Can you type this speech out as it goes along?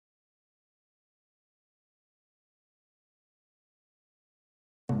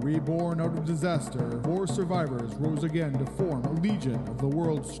reborn out of disaster, 4 survivors rose again to form a legion of the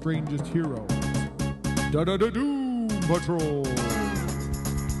world's strangest heroes. Doom Patrol!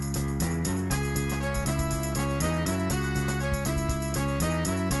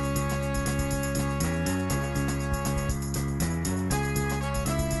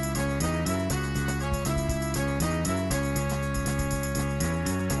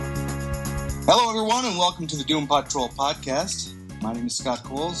 Hello, everyone, and welcome to the Doom Podtrol podcast. My name is Scott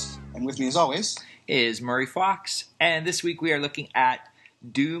Coles, and with me, as always, is Murray Fox. And this week we are looking at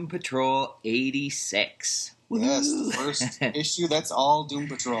Doom Patrol 86. Yes, the first issue. That's all Doom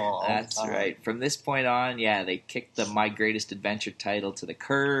Patrol. That's right. From this point on, they kicked the My Greatest Adventure title to the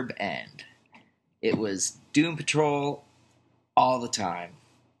curb, and it was Doom Patrol all the time.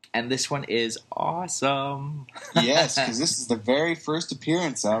 And this one is awesome. Yes, because this is the very first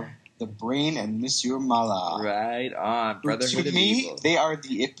appearance of the Brain and Monsieur Mallah. Right on. Brotherhood of Evil. They are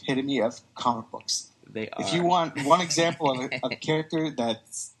the epitome of comic books. They are. If you want one example of a character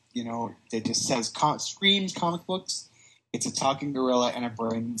that's, that just says, screams comic books, it's a talking gorilla and a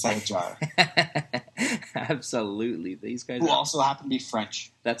brain inside a jar. Absolutely. These guys also happen to be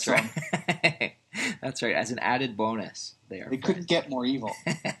French. That's right. That's right. As an added bonus, they couldn't get more evil.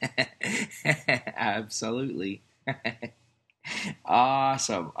 Absolutely.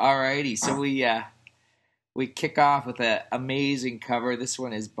 Awesome. Alrighty, so we kick off with an amazing cover. This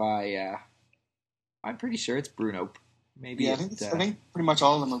one is by I'm pretty sure it's Bruno. Maybe I think pretty much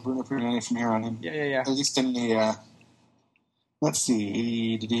all of them are Bruno Prignani from here on in. Yeah. At least in the let's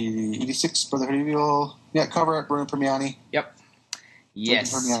see, 86 Brotherhood of Evil. Yeah, cover art Bruno Prignani. Yep.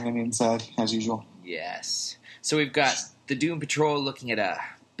 Yes. Bruno Prignani on the inside, as usual. Yes. So we've got the Doom Patrol looking at a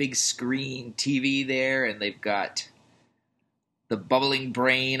big screen TV there, and they've got the bubbling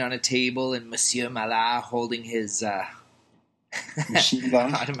brain on a table, and Monsieur Mallah holding his machine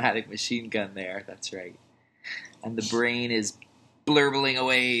gun. Automatic machine gun there. That's right. And the brain is blurbling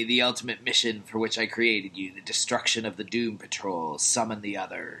away the ultimate mission for which I created you, the destruction of the Doom Patrol. Summon the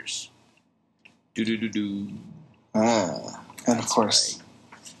others. Do. And of course,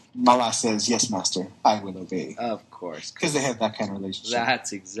 Mallah says, "Yes, master, I will obey." Of course. Because they have that kind of relationship.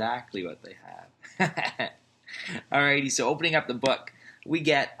 That's exactly what they have. Alrighty, so opening up the book, we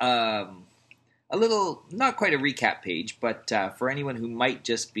get a little, not quite a recap page, but for anyone who might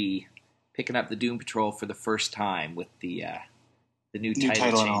just be picking up the Doom Patrol for the first time with the new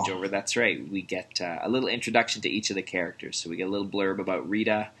title changeover, that's right, we get a little introduction to each of the characters. So we get a little blurb about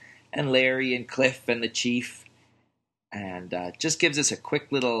Rita and Larry and Cliff and the Chief, and just gives us a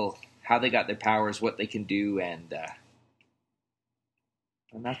quick little how they got their powers, what they can do, and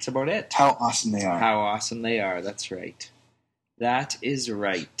that's about it. How awesome they are. How awesome they are, that's right. That is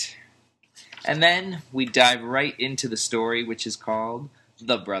right. And then we dive right into the story, which is called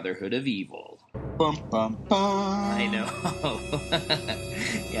The Brotherhood of Evil. Bum, bum, bum. I know.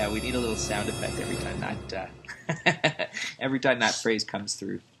 Yeah, we need a little sound effect every time that phrase comes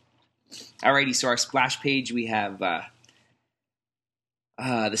through. Alrighty, so our splash page, we have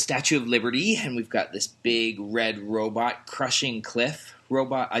the Statue of Liberty, and we've got this big red robot crushing Cliff.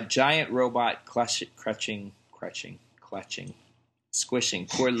 A giant robot clutching, squishing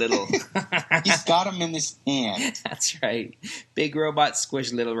poor little. He's got him in his hand. That's right. Big robot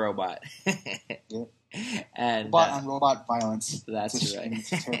squish little robot. Yep. And robot on robot violence. That's right.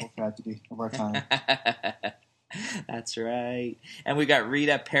 It's a terrible tragedy of our time. That's right. And we got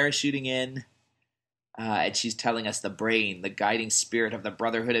Rita parachuting in. And she's telling us the brain, the guiding spirit of the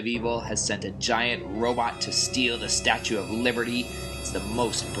Brotherhood of Evil, has sent a giant robot to steal the Statue of Liberty. It's the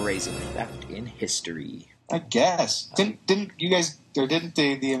most brazen theft in history. I guess. Didn't you guys, or didn't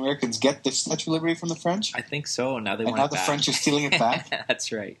the Americans get the Statue of Liberty from the French? I think so. Now they want it back. And now the French are stealing it back?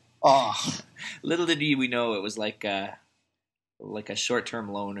 That's right. Oh. Little did we know it was like a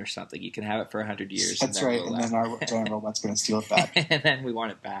short-term loan or something. You can have it for 100 years. That's right. And then our giant robot's going to steal it back. And then we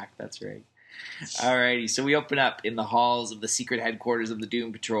want it back. That's right. Alrighty, so we open up in the halls of the secret headquarters of the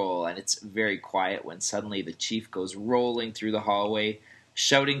Doom Patrol, and it's very quiet when suddenly the Chief goes rolling through the hallway,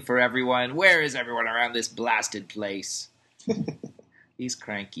 shouting for everyone, "Where is everyone around this blasted place?" He's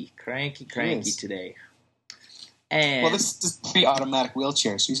cranky today. And well, this is pre-automatic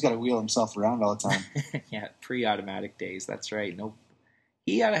wheelchair, so he's got to wheel himself around all the time. Yeah, pre-automatic days, that's right. No,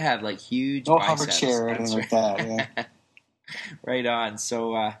 he ought to have like huge no biceps. hover chair or anything like that, yeah. Right on,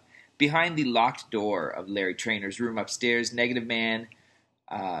 so behind the locked door of Larry Trainor's room upstairs, Negative Man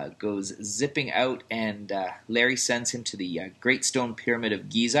goes zipping out, and Larry sends him to the Great Stone Pyramid of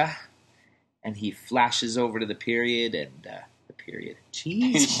Giza, and he flashes over to the period, and the period.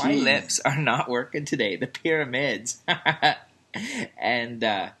 Jeez, my lips are not working today. The pyramids.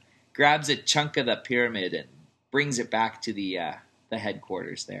 and grabs a chunk of the pyramid and brings it back to the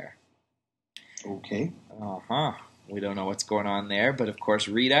headquarters there. Okay. Uh-huh. We don't know what's going on there, but of course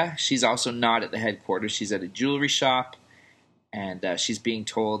Rita, she's also not at the headquarters. She's at a jewelry shop, and she's being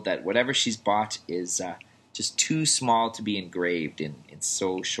told that whatever she's bought is just too small to be engraved in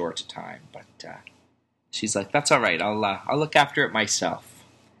so short a time. But she's like, that's all right. I'll look after it myself.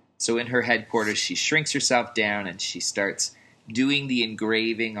 So in her headquarters, she shrinks herself down and she starts doing the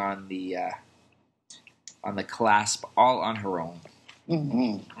engraving on the clasp all on her own.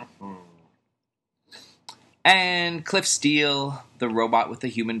 Mm-hmm. And Cliff Steele, the robot with the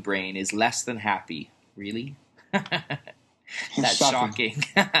human brain, is less than happy. Really? That's shocking.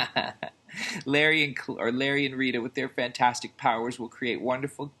 Larry and Rita, with their fantastic powers, will create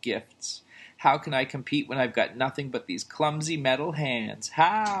wonderful gifts. How can I compete when I've got nothing but these clumsy metal hands?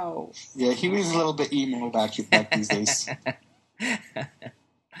 How? Yeah, he was a little bit emo back these days.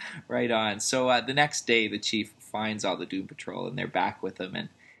 Right on. So the next day, the chief finds all the Doom Patrol, and they're back with him,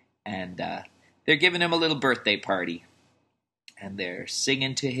 and they're giving him a little birthday party. And they're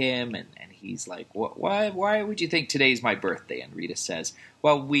singing to him, and he's like, why would you think today's my birthday? And Rita says,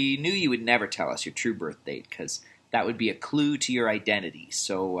 well, we knew you would never tell us your true birth date, because that would be a clue to your identity.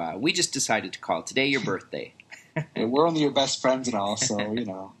 So we just decided to call today your birthday. Yeah, we're only your best friends and all, so,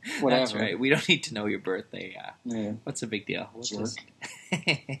 whatever. That's right. We don't need to know your birthday. Yeah. What's the big deal? We'll Jerk. just...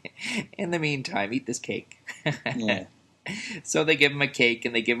 In the meantime, eat this cake. Yeah. So they give him a cake,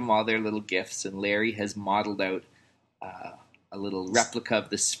 and they give him all their little gifts, and Larry has modeled out a little replica of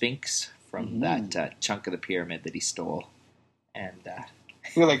the Sphinx from that chunk of the pyramid that he stole. And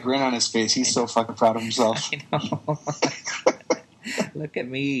Look at that grin on his face. He's so fucking proud of himself. I know. Look at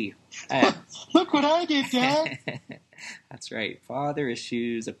me. Look what I did, Dad. That's right. Father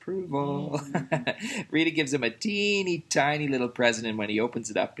issues approval. Rita gives him a teeny tiny little present, and when he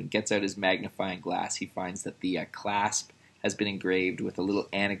opens it up and gets out his magnifying glass, he finds that the clasp has been engraved with a little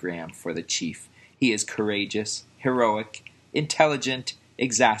anagram for the chief. He is courageous, heroic, intelligent,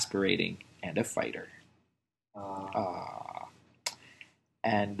 exasperating, and a fighter.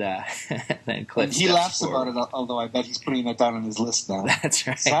 And then Cliff he laughs about it, although I bet he's putting that down on his list now. That's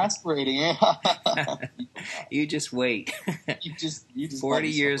right. Exasperating, eh? You just wait. You just 40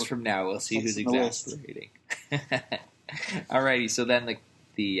 years from now, we'll see who's exasperating. Alrighty, so then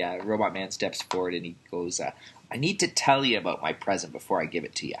the robot man steps forward and he goes, I need to tell you about my present before I give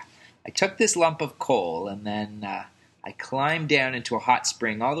it to you. I took this lump of coal and then I climbed down into a hot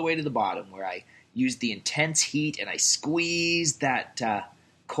spring all the way to the bottom where I used the intense heat and I squeezed that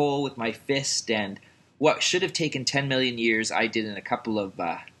coal with my fist, and what should have taken 10 million years I did in a couple of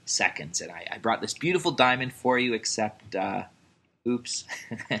seconds. And I brought this beautiful diamond for you, except oops,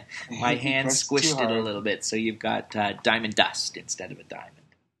 my hand squished it a little bit, so you've got diamond dust instead of a diamond.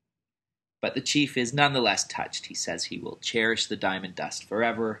 But the chief is nonetheless touched. He says he will cherish the diamond dust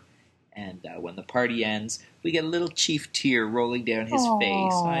forever. And when the party ends, we get a little chief tear rolling down his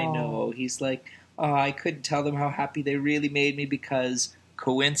face. I know. He's like, I couldn't tell them how happy they really made me because,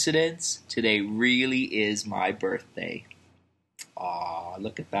 coincidence, today really is my birthday. Aw,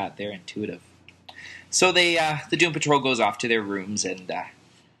 look at that. They're intuitive. So the Doom Patrol goes off to their rooms, and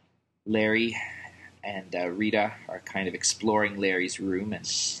Larry and Rita are kind of exploring Larry's room, and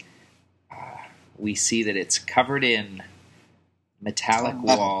we see that it's covered in metallic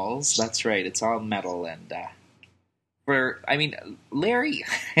walls. That's right. It's all metal. And Larry,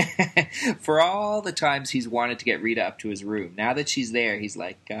 for all the times he's wanted to get Rita up to his room, now that she's there, he's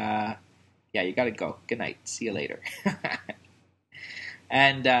like, yeah, you got to go. Good night. See you later.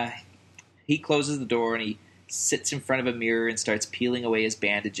 And he closes the door and he sits in front of a mirror and starts peeling away his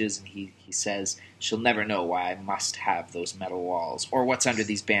bandages. And he says, she'll never know why I must have those metal walls or what's under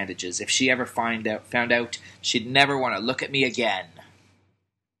these bandages. If she ever found out, she'd never want to look at me again.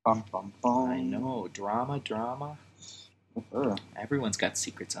 Bum, bum, bum. I know. Drama. Everyone's got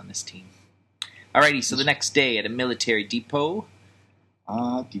secrets on this team. Alrighty, so the next day at a military depot.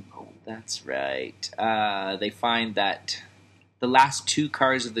 Depot. That's right. They find that the last two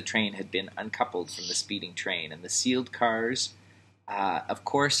cars of the train had been uncoupled from the speeding train, and the sealed cars, of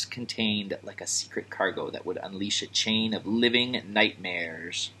course, contained like a secret cargo that would unleash a chain of living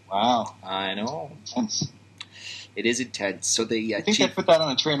nightmares. Wow. I know. Intense. It is intense. So the I think they put that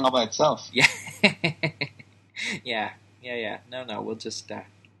on a train all by itself. Yeah. Yeah. No, we'll just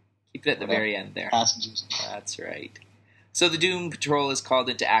keep it at the very end there. Passengers. That's right. So the Doom Patrol is called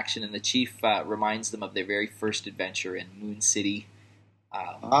into action, and the chief reminds them of their very first adventure in Moon City.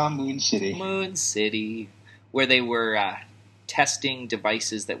 Moon City. Moon City, where they were testing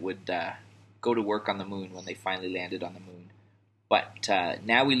devices that would go to work on the moon when they finally landed on the moon. But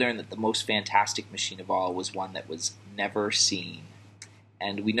now we learn that the most fantastic machine of all was one that was never seen.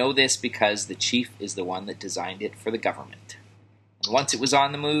 And we know this because the chief is the one that designed it for the government. And once it was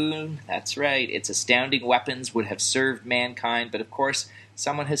on the moon, that's right, its astounding weapons would have served mankind, but of course,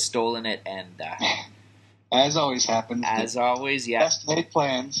 someone has stolen it, and... as always happens. As always, yeah. Best laid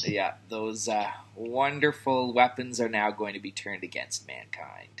plans. Yeah, those wonderful weapons are now going to be turned against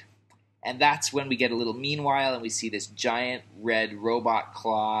mankind. And that's when we get a little meanwhile, and we see this giant red robot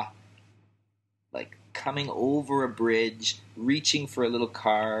claw, like, coming over a bridge, reaching for a little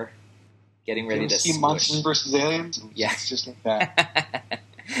car, getting ready to see smush. Monsters vs. Aliens? Yeah. It's just like that.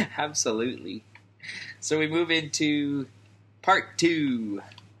 Absolutely. So we move into part 2,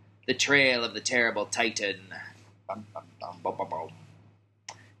 The Trail of the Terrible Titan. Bum, bum, bum. Bum, bum, bum.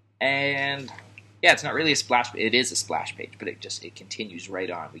 And... yeah, it's not really a splash. It is a splash page, but it continues right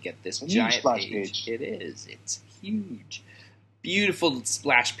on. We get this giant splash page. It is. It's huge, beautiful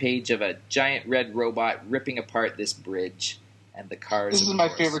splash page of a giant red robot ripping apart this bridge and the cars. This is my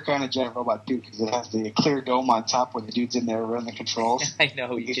favorite kind of giant robot too, because it has the clear dome on top where the dude's in there running the controls. I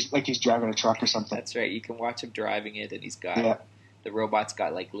know, like he's driving a truck or something. That's right. You can watch him driving it, and he's got the robot's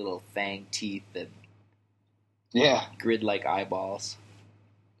got like little fang teeth and grid-like eyeballs.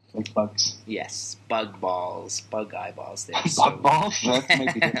 Like bugs. Yes, bug eyeballs. There. Bug balls? That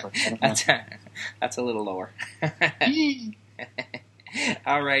might be different. That's a little lower.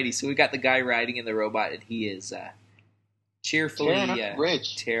 Alrighty, so we got the guy riding in the robot, and he is cheerfully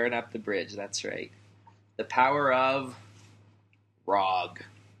tearing up the bridge. That's right. The power of Rog.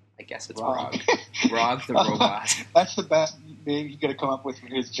 I guess it's Rog. Rog the robot. That's the best name you could have come up with for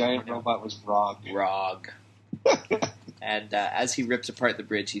his giant robot was Rog. Rog. And as he rips apart the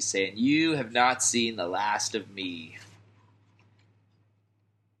bridge, he's saying, "You have not seen the last of me."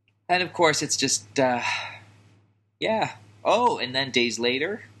 And of course, it's just, yeah. Oh, and then days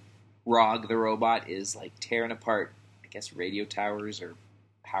later, Rog the robot is like tearing apart, I guess, radio towers or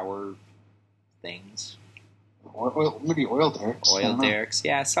power things. Maybe oil derricks. Oil derricks,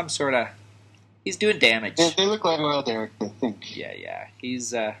 yeah, some sort of. He's doing damage. They look like oil derricks, I think. Yeah.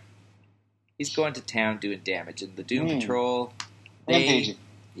 He's going to town doing damage, and the Doom Patrol. Rampaging.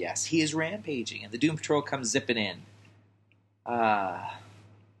 Yes, he is rampaging, and the Doom Patrol comes zipping in.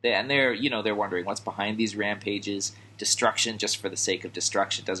 They're wondering what's behind these rampages. Destruction just for the sake of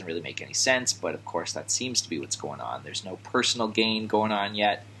destruction doesn't really make any sense, but of course that seems to be what's going on. There's no personal gain going on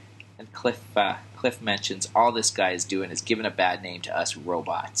yet, and Cliff mentions all this guy is doing is giving a bad name to us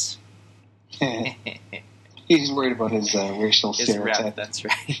robots. He's worried about his racial stereotype. That's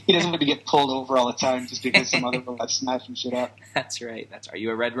right. He doesn't want to get pulled over all the time just because some other robot's smashing shit up. That's right. Are you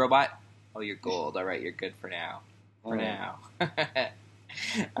a red robot? Oh, you're gold. All right, you're good for now. Now.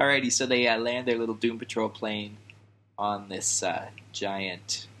 Alrighty, so they land their little Doom Patrol plane on this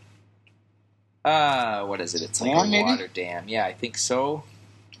giant... what is it? It's like a water dam. Yeah, I think so.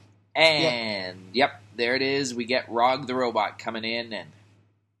 And, yep, there it is. We get Rog the robot coming in,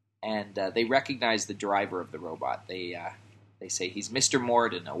 and they recognize the driver of the robot. They say he's Mr.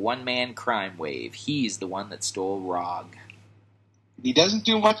 Morden, a one-man crime wave. He's the one that stole Rog. He doesn't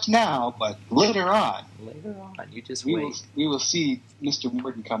do much now, but later on. You just wait. We will see Mr.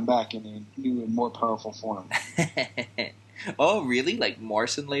 Morden come back in a new and more powerful form. Oh, really? Like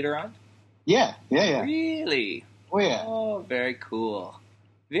Morrison later on? Yeah. Really? Oh, yeah. Oh, very cool.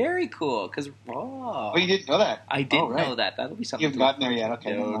 Very cool, because... Oh, you didn't know that? I didn't know that. That'll be something. You haven't gotten there yet,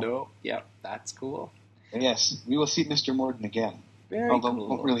 okay. No. Yep, that's cool. Yes, we will see Mr. Morden again. Although cool.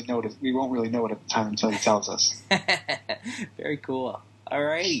 We won't really know it at the time until he tells us. Very cool.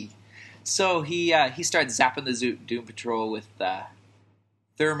 Alrighty. So he starts zapping the Doom Patrol with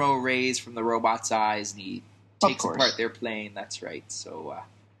thermo rays from the robot's eyes, and he takes apart their plane. That's right. So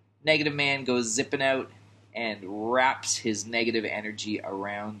Negative Man goes zipping out and wraps his negative energy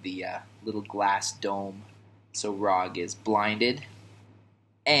around the little glass dome, so Rog is blinded.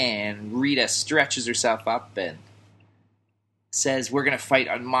 And Rita stretches herself up and says, "We're going to fight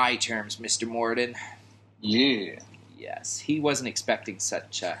on my terms, Mr. Morden." Yeah. Yes, he wasn't expecting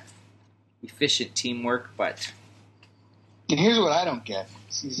such efficient teamwork, but... And here's what I don't get.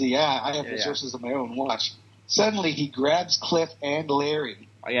 See, I have resources of my own. Watch. Suddenly he grabs Cliff and Larry.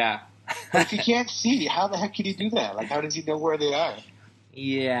 Yeah. But if you can't see, how the heck can he do that? Like, how does he know where they are?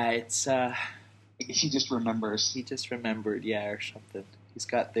 Yeah, it's... I guess he just remembers. He just remembered, or something. He's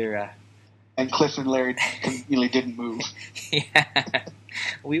got their... And Cliff and Larry really didn't move. Yeah.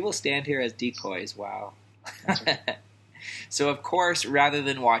 We will stand here as decoys, wow. That's right. So, of course, rather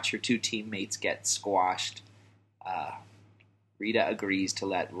than watch her two teammates get squashed, Rita agrees to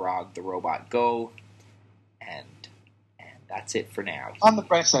let Rog the robot go, and that's it for now. On the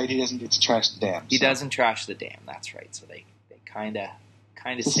bright side, he doesn't get to trash the dam. He doesn't trash the dam. That's right. So they kind of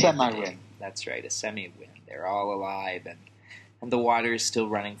It's a save semi-win. That's right, a semi-win. They're all alive, and the water is still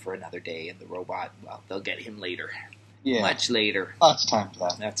running for another day. And the robot, well, they'll get him later, much later. Lots of time for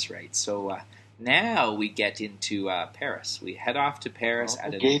that. That's right. So now we get into Paris. We head off to Paris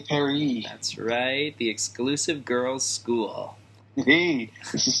at Gay Paris. That's right, the exclusive girls' school. Hey,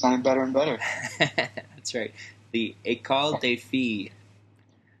 this is sounding better and better. That's right, the École des Filles,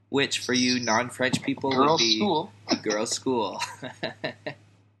 which for you non-French people Girls' would be school. Girls' school.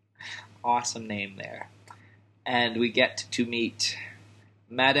 Awesome name there. And we get to meet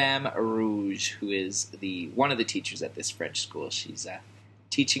Madame Rouge, who is one of the teachers at this French school. She's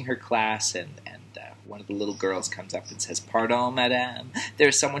teaching her class, and one of the little girls comes up and says, "Pardon, Madame,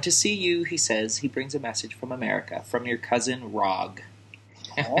 there's someone to see you," he says. He brings a message from America, from your cousin Rog.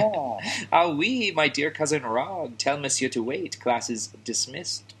 Oh. Ah, oui, my dear cousin Rog. Tell Monsieur to wait. Class is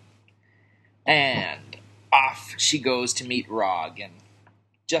dismissed. And off she goes to meet Rog, and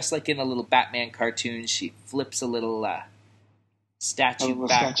just like in a little Batman cartoon, she flips a little statue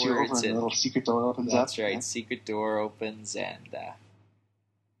backwards. Over and a little secret door opens That's up. right. Yeah. Secret door opens,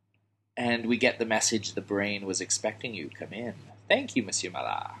 and we get the message: the brain was expecting you. Come in. Thank you, Monsieur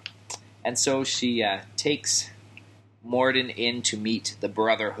Malat. And so she takes Morden in to meet the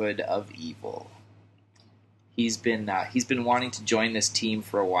Brotherhood of Evil. He's been wanting to join this team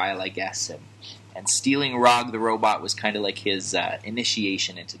for a while, I guess, and stealing Rog the robot was kind of like his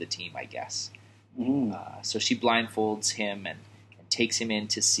initiation into the team, I guess. So she blindfolds him and takes him in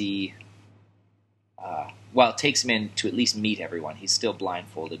to see. Takes him in to at least meet everyone. He's still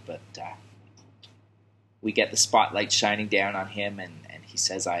blindfolded, but we get the spotlight shining down on him, and he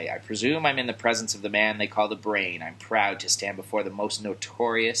says, I presume I'm in the presence of the man they call the Brain. I'm proud to stand before the most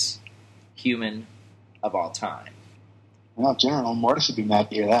notorious human of all time. Well, General Mortis would be mad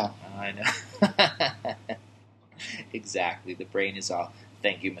to hear that. I know. Exactly. The Brain is all,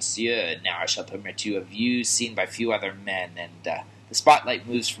 "Thank you, monsieur. Now I shall permit you a view seen by few other men." And the spotlight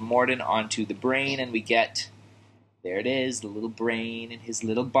moves from Morden onto the Brain, and we get, there it is, the little Brain in his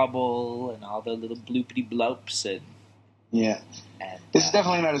little bubble, and all the little bloopity blopes, and this is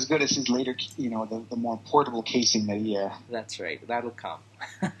definitely not as good as his later, the more portable casing that he. That's right. That'll come.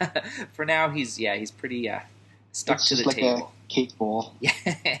 For now, he's pretty stuck to the like table. A cake bowl, Yeah.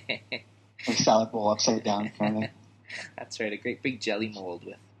 a salad bowl upside down, kind of thing. That's right. A great big jelly mold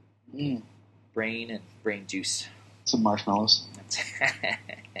with brain and brain juice. Some marshmallows.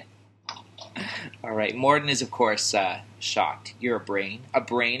 All right. Morden is, of course, shocked. You're a brain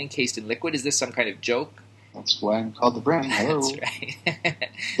encased in liquid. Is this some kind of joke? That's why I'm called the Brain. Hello. That's right.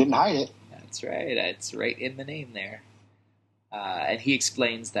 Didn't hide it. That's right. It's right in the name there. And he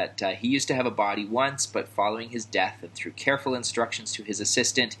explains that he used to have a body once, but following his death and through careful instructions to his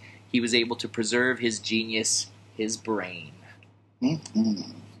assistant, he was able to preserve his genius, his brain.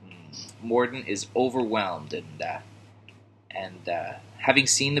 Morden is overwhelmed, and having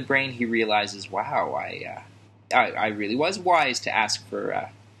seen the Brain, he realizes, wow, I really was wise to ask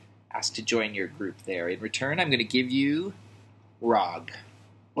to join your group there. In return, I'm going to give you Rog.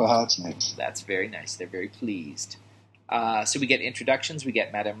 Well, that's nice. That's very nice. They're very pleased. So we get introductions. We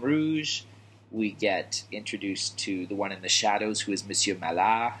get Madame Rouge. We get introduced to the one in the shadows, who is Monsieur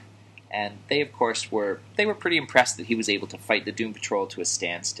Malat. And they, of course, were pretty impressed that he was able to fight the Doom Patrol to a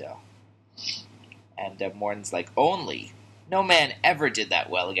standstill. And Morden's like, "Only. No man ever did that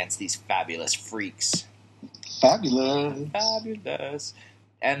well against these fabulous freaks." Fabulous. Fabulous.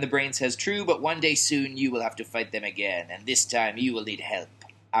 And the Brain says, "True, but one day soon you will have to fight them again, and this time you will need help.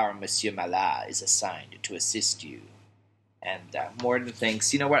 Our Monsieur Malat is assigned to assist you." And Morden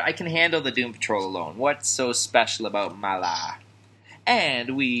thinks, you know what, I can handle the Doom Patrol alone. What's so special about Malat?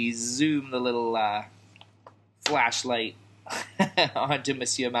 And we zoom the little flashlight onto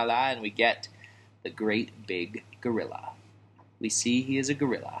Monsieur Malat, and we get the great big gorilla. We see he is a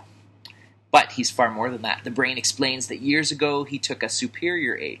gorilla. But he's far more than that. The Brain explains that years ago he took a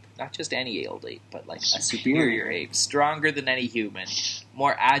superior ape, not just any old ape, but like a superior ape, stronger than any human,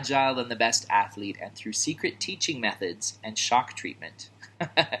 more agile than the best athlete, and through secret teaching methods and shock treatment.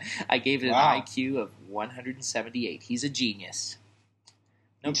 I gave it an IQ of 178. He's a genius.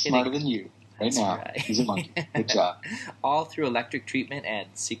 No He's kidding. Smarter than you. Right now. Right. He's a monkey. Good job. All through electric treatment and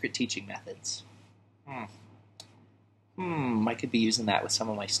secret teaching methods. I could be using that with some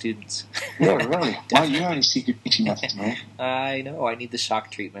of my students. Yeah, really. Why you have any secret teaching methods, man? I know. I need the shock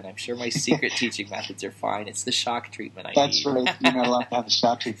treatment. I'm sure my secret teaching methods are fine. It's the shock treatment I That's need. That's right. You're not allowed to have the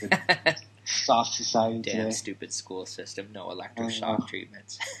shock treatment. Soft society Damn today. Stupid school system. No electric shock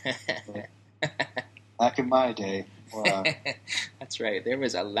treatments. Back in my day. Wow. That's right. There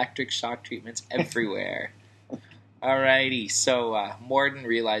was electric shock treatments everywhere. Alrighty, so Morden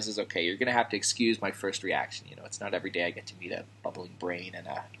realizes, okay, you're going to have to excuse my first reaction. It's not every day I get to meet a bubbling brain and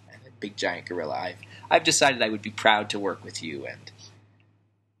a big giant gorilla. I've decided I would be proud to work with you. And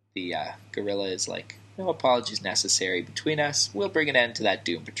the gorilla is like, no apologies necessary. Between us, we'll bring an end to that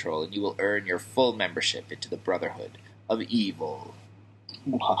Doom Patrol, and you will earn your full membership into the Brotherhood of Evil.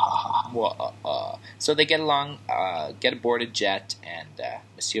 So they get along, get aboard a jet, and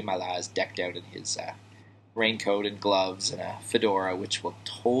Monsieur Malaz decked out in his raincoat and gloves and a fedora, which will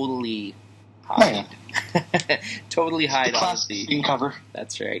totally hide, totally hide all of the cover.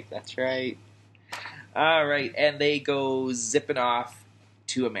 That's right. All right, and they go zipping off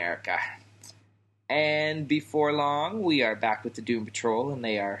to America. And before long, we are back with the Doom Patrol, and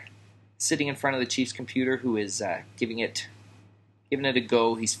they are sitting in front of the Chief's computer, who is giving it a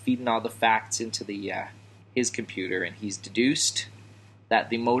go. He's feeding all the facts into his computer, and he's deduced that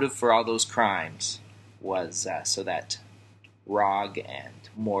the motive for all those crimes was so that Rog and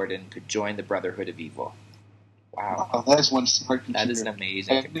Morden could join the Brotherhood of Evil. Wow, that is one smart computer. That is an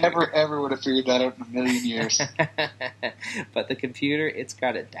amazing computer. Never, ever would have figured that out in a million years. But the computer, it's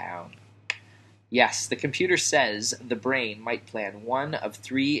got it down. Yes, the computer says the brain might plan one of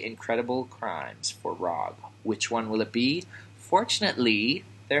 3 incredible crimes for Rog. Which one will it be? Fortunately,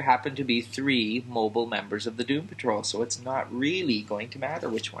 there happen to be 3 mobile members of the Doom Patrol, so it's not really going to matter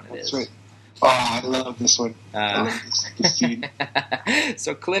which one it is. That's right. Oh, I love this one. I love this scene.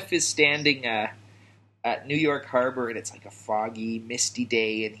 So Cliff is standing at New York Harbor, and it's like a foggy, misty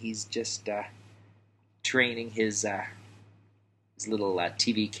day, and he's just training his little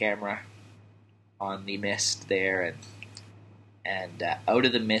TV camera on the mist there, and out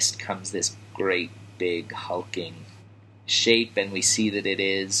of the mist comes this great, big, hulking shape, and we see that it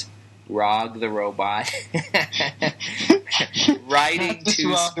is Rog the robot riding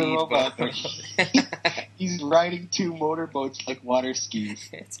 2 speedboats. He's riding 2 motorboats like water skis.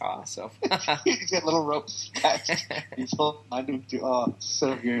 It's awesome. He's got little ropes attached. He's holding onto him too. Oh,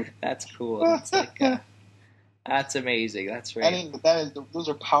 so good. That's cool. That's like that's amazing. That's right. Those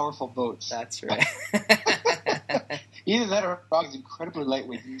are powerful boats. That's right. Either that or Rog is incredibly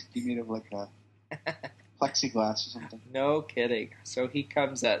lightweight. He used to be made of like a plexiglass or something. No kidding. So he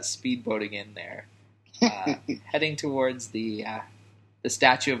comes speedboating in there, heading towards the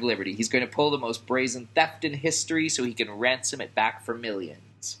Statue of Liberty. He's going to pull the most brazen theft in history so he can ransom it back for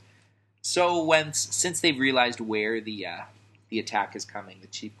millions. So since they've realized where the attack is coming, the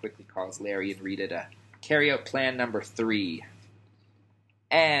chief quickly calls Larry and Rita to carry out plan number 3.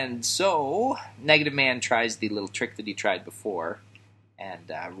 And so Negative Man tries the little trick that he tried before,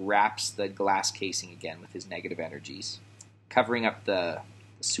 and wraps the glass casing again with his negative energies, covering up the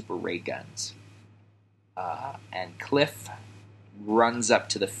super ray guns. And Cliff runs up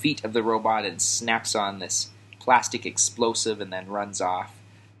to the feet of the robot and snaps on this plastic explosive and then runs off.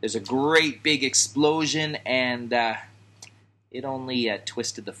 There's a great big explosion, and it only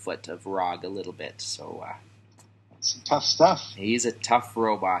twisted the foot of Rog a little bit. So some tough stuff. He's a tough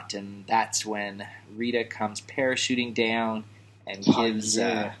robot, and that's when Rita comes parachuting down and gives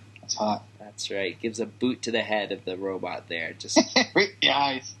that's hot. That's right. Gives a boot to the head of the robot there. Just right in the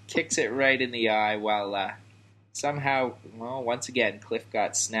eyes. Kicks it right in the eye while somehow, once again, Cliff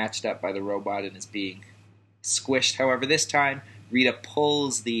got snatched up by the robot and is being squished. However, this time Rita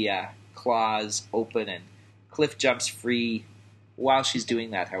pulls the claws open and Cliff jumps free while she's doing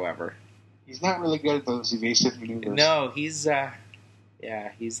that, however. He's not really good at those evasive maneuvers. No, he's like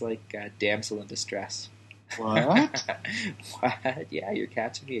a damsel in distress. What? What? Yeah, you're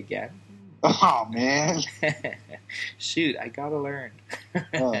catching me again? Oh, man. Shoot, I gotta learn.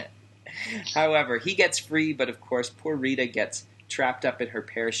 Oh. However, he gets free, but of course, poor Rita gets trapped up in her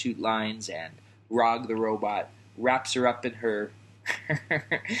parachute lines, and Rog the robot wraps her up in her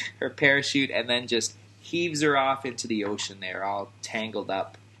her parachute and then just heaves her off into the ocean there, all tangled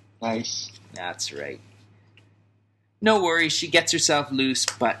up. Nice. That's right. No worries, she gets herself loose,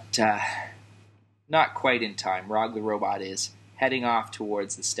 but not quite in time. Rog the robot is heading off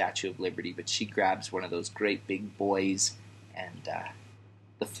towards the Statue of Liberty, but she grabs one of those great big buoys, and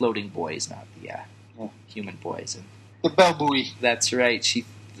the floating buoys, not the human buoys. And the bell buoy. That's right. She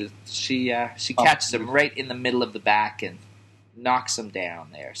catches him right in the middle of the back and knocks him down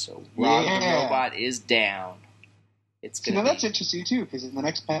there. So Rog the robot is down. It's gonna that's interesting too, because in the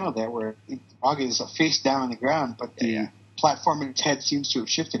next panel there, where Rog is face down on the ground, but the platform in its head seems to have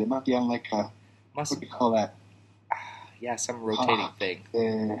shifted. It might be on like a what do you call that? Yeah, some rotating thing.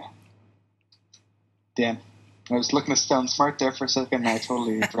 Damn. I was looking to sound smart there for a second, and I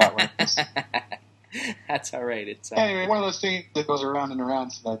totally forgot what it was. That's all right. It's anyway, one of those things that goes around and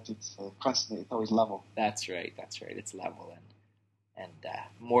around, so that it's constantly, it's always level. That's right. It's level, and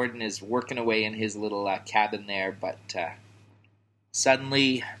Morden is working away in his little cabin there, but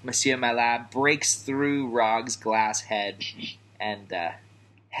suddenly Monsieur Malab breaks through Rog's glass head and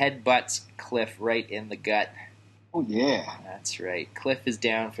headbutts Cliff right in the gut. Oh yeah, that's right. Cliff is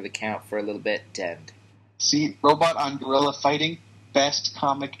down for the count for a little bit, and see, robot on gorilla fighting. Best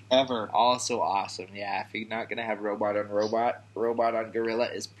comic ever. Also awesome, yeah. If you're not going to have robot on gorilla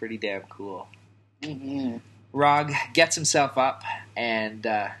is pretty damn cool. Mm-hmm. Rog gets himself up and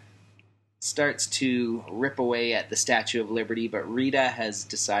starts to rip away at the Statue of Liberty, but Rita has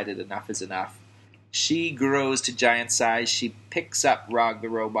decided enough is enough. She grows to giant size. She picks up Rog the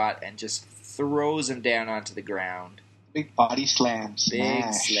robot and just throws him down onto the ground. Big body slam. Big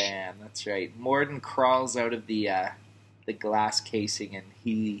Smash. slam, that's right. Morden crawls out of the glass casing, and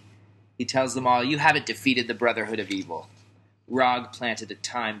he tells them all, "You haven't defeated the Brotherhood of Evil. Rog planted a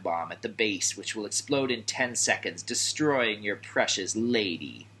time bomb at the base, which will explode in 10 seconds, destroying your precious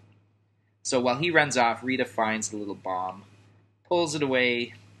lady." So while he runs off, Rita finds the little bomb, pulls it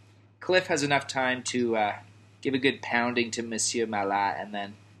away. Cliff has enough time to give a good pounding to Monsieur Malat, and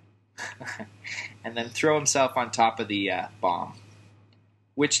then and then throw himself on top of the bomb,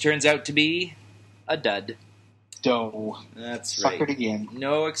 which turns out to be a dud. Dough. That's right. Suckered again.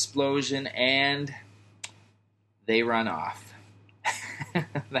 No explosion, and they run off.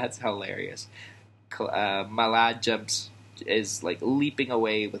 That's hilarious. Malad is like leaping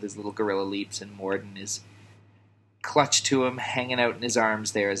away with his little gorilla leaps, and Morden is clutched to him, hanging out in his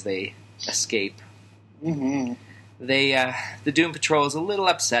arms there as they escape. Mm-hmm. The Doom Patrol is a little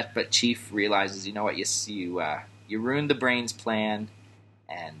upset, but Chief realizes, you know what, you ruined the Brains plan,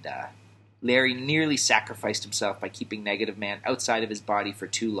 and Larry nearly sacrificed himself by keeping Negative Man outside of his body for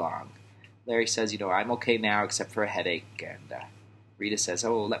too long. Larry says, I'm okay now except for a headache, and Rita says,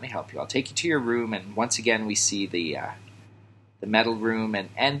 oh, let me help you. I'll take you to your room, and once again we see the metal room,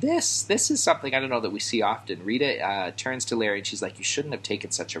 and this is something I don't know that we see often. Rita turns to Larry, and she's like, you shouldn't have taken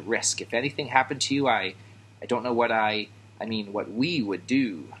such a risk. If anything happened to you, I don't know what what we would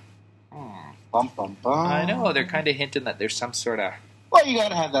do. Bum, bum, bum. I know, they're kind of hinting that there's some sort of... Well, you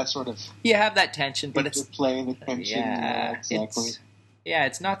gotta have that sort of... You have that tension, but it's... play the tension. Yeah, exactly.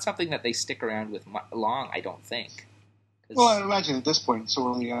 It's not something that they stick around with long, I don't think. Well, I imagine at this point, so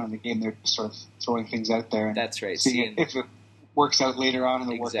early on in the game, they're sort of throwing things out there. And that's right. Seeing if it works out later on,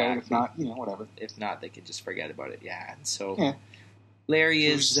 and it'll work out. If not, whatever. If not, they can just forget about it. Yeah, and so... Yeah. Larry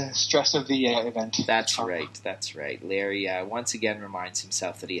is... the stress of the event. That's right. Larry once again reminds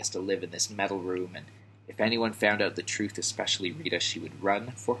himself that he has to live in this metal room, and if anyone found out the truth, especially Rita, she would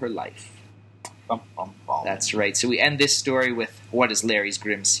run for her life. Bum, bum, bum. That's right. So we end this story with, what is Larry's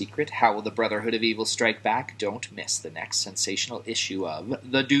grim secret? How will the Brotherhood of Evil strike back? Don't miss the next sensational issue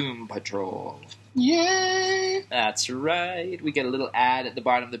of The Doom Patrol. Yay! That's right. We get a little ad at the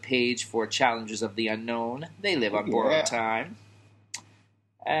bottom of the page for Challengers of the Unknown. They live on borrowed time.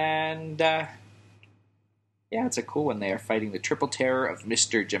 And, it's a cool one. They are fighting the triple terror of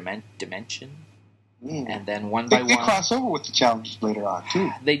Mr. Dimension. And then one by one... They cross over with the challenges later on,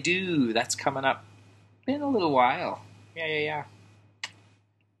 too. They do. That's coming up in a little while. Yeah.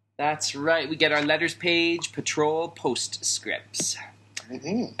 That's right. We get our letters page, Patrol postscripts.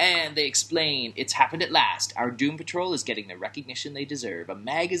 Mm-hmm. And they explain, it's happened at last. Our Doom Patrol is getting the recognition they deserve. A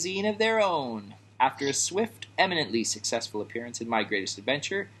magazine of their own. After a swift, eminently successful appearance in My Greatest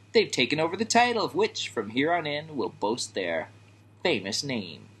Adventure, they've taken over the title, of which, from here on in, will boast their famous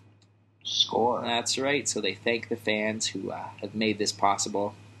name. Score. That's right. So they thank the fans who have made this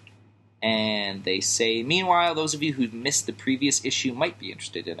possible. And they say, meanwhile, those of you who missed the previous issue might be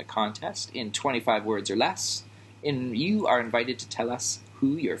interested in a contest in 25 words or less. And you are invited to tell us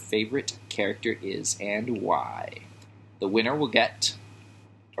who your favorite character is and why. The winner will get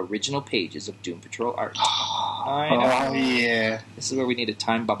original pages of Doom Patrol art. I know. Oh, yeah. This is where we need a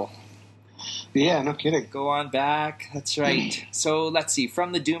time bubble. Yeah, no kidding. Go on back. That's right. So let's see.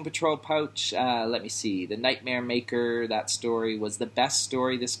 From the Doom Patrol pouch, let me see. The Nightmare Maker, that story was the best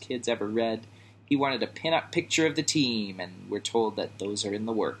story this kid's ever read. He wanted a pin-up picture of the team, and we're told that those are in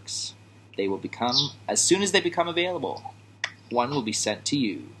the works. They will become, as soon as they become available, one will be sent to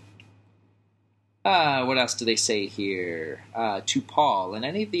you. What else do they say here? To Paul and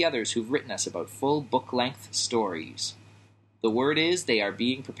any of the others who've written us about full book-length stories. The word is they are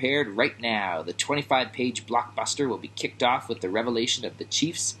being prepared right now. The 25-page blockbuster will be kicked off with the revelation of the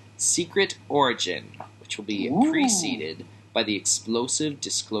Chief's secret origin, which will be preceded by the explosive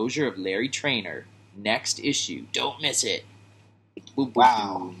disclosure of Larry Traynor. Next issue. Don't miss it. Boom, boom,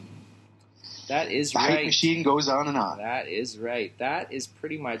 wow. boom. That is the hype right. machine goes on and on. That is right. That is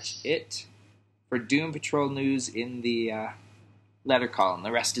pretty much it for Doom Patrol news in the letter column.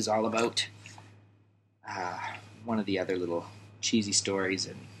 The rest is all about one of the other little cheesy stories.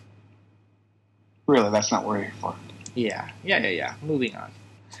 And really, that's not what we're here for. Yeah. Moving on.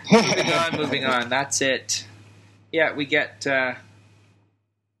 Moving on. That's it. Yeah, we get... So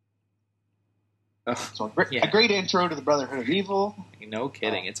a great intro to the Brotherhood of Evil. No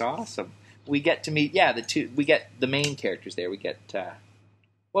kidding. It's awesome. We get to meet, we get the main characters there. We get,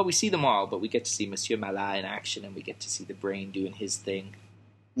 we see them all, but we get to see Monsieur Malin in action, and we get to see the Brain doing his thing.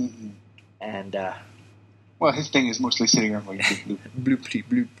 Mm-hmm. And, his thing is mostly sitting around going bloop, bloop, bloop,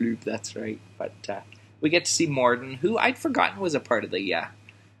 bloop, bloop, that's right. But, we get to see Morden, who I'd forgotten was a part of the,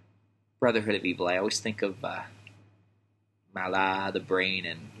 Brotherhood of Evil. I always think of, Malin, the Brain,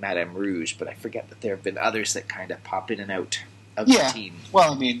 and Madame Rouge, but I forget that there have been others that kind of pop in and out of the team.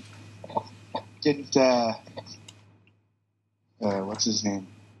 Well, I mean, didn't what's his name?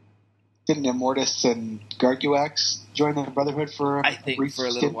 Didn't Immortus and Garguax join the Brotherhood for a brief for a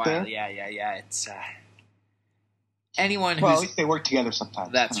little while? There? Yeah. It's anyone. Well, at least they work together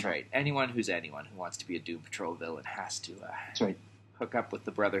sometimes. That's right. Anyone who wants to be a Doom Patrol villain has to. That's right. Hook up with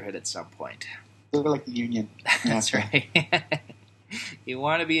the Brotherhood at some point. They're like the Union. That's right. You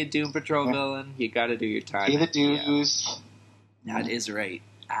want to be a Doom Patrol villain, you got to do your time. Pay the dues. Yeah. That is right.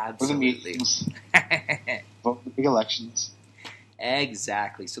 Absolutely. For the meetings. Vote in the big elections.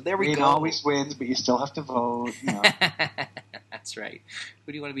 Exactly. So there we go. Brain always wins, but you still have to vote. You know. That's right.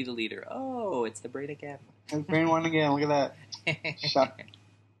 Who do you want to be the leader? Oh, it's the Brain again. The Brain won again. Look at that. Shut.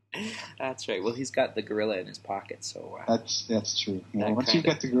 That's right. Well, he's got the gorilla in his pocket, so that's true. You know, once you've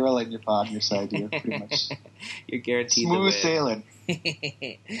got the gorilla in on your side, you're pretty much you're guaranteed smooth sailing.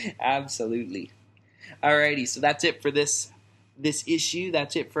 Absolutely. Alrighty, so that's it for this issue.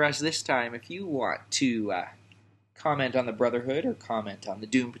 That's it for us this time. If you want to comment on the Brotherhood or comment on the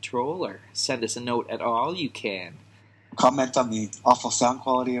Doom Patrol or send us a note at all, you can. Comment on the awful sound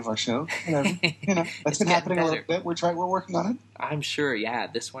quality of our show. Whatever. You know, that's been happening a little bit. We're working on it. I'm sure. Yeah,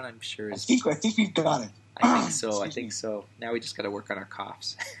 this one I'm sure is. I think we've got it. I think so. Now we just got to work on our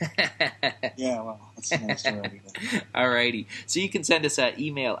coughs. Yeah, well, that's another story. Alrighty. So you can send us an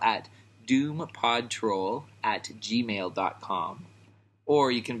email at doompodtrol@gmail.com,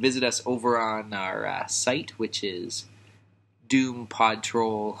 or you can visit us over on our site, which is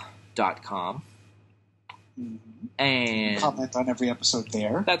doompodtrol.com. Mm-hmm. And comment on every episode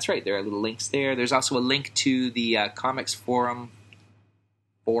there. That's right. There are little links there. There's also a link to the comics forum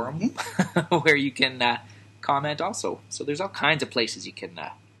mm-hmm. where you can comment also. So there's all kinds of places you can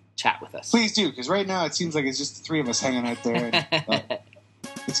chat with us. Please do, because right now it seems like it's just the three of us hanging out there. But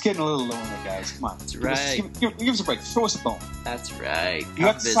it's getting a little lonely, guys. Come on. That's right. Give us a break. Throw us a bone. That's right. You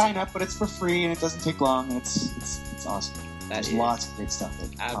have to sign up, but it's for free and it doesn't take long. And it's awesome. There's lots of great stuff.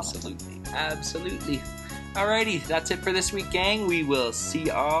 Absolutely. Alrighty, that's it for this week, gang. We will see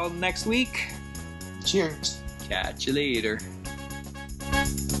you all next week. Cheers. Catch you later.